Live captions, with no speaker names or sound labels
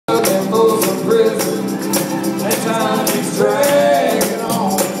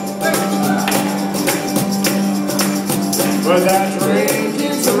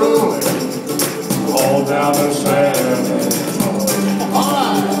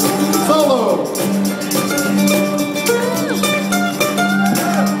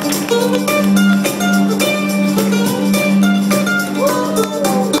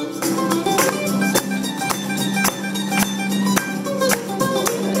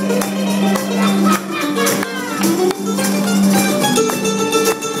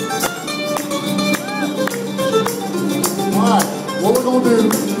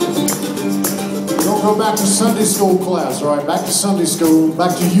Sunday school class, all right? Back to Sunday school,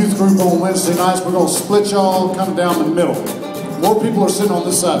 back to youth group on Wednesday nights. We're going to split y'all kind of down the middle. More people are sitting on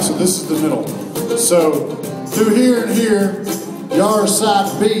this side, so this is the middle. So, through here and here, y'all are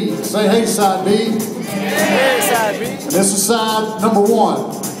side B. Say, hey, side B. Hey, side B. And this is side number 1.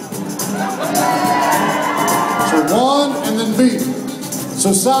 So 1 and then B.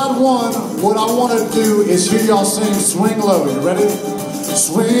 So side 1, what I want to do is hear y'all sing Swing Low. You ready?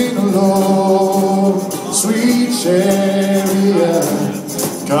 Swing low, sweet chariot,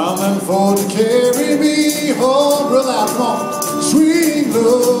 coming for to carry me home. Real loud, come on. Swing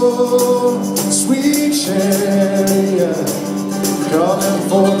low, sweet chariot, coming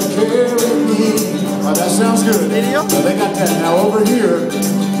for to carry me. All right, that sounds good. Now, they got that. Now over here,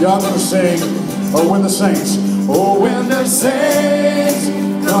 y'all gonna sing, oh, when the saints, oh, when the saints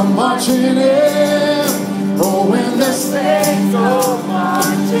come marching in. Oh, when the saints go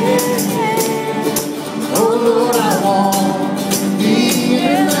marching in, oh Lord, I want to be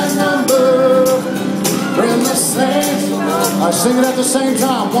in that number. When the saints go, I sing it at the same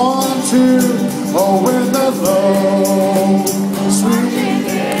time. 1, 2, oh, when the low, sweet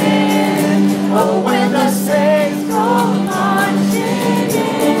in. Oh, when the saints go marching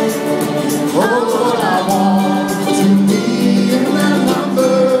in, oh Lord, I want to be in that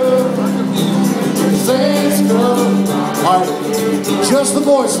number. Saints go. All right, just the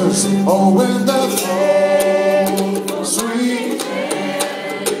voices. Oh, when the low, sweet.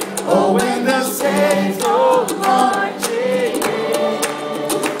 Oh, when the saints go marching.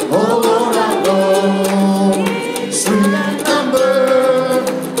 Oh, Lord, I know. Sweet number.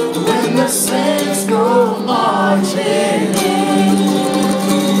 When the saints go marching.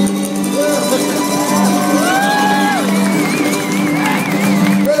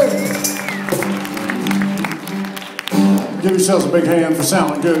 Give yourselves a big hand for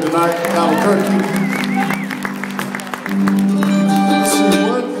sounding good tonight, Albuquerque. Let's see,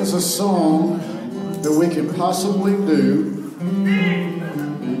 what is a song that we can possibly do?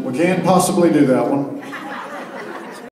 We can't possibly do that one.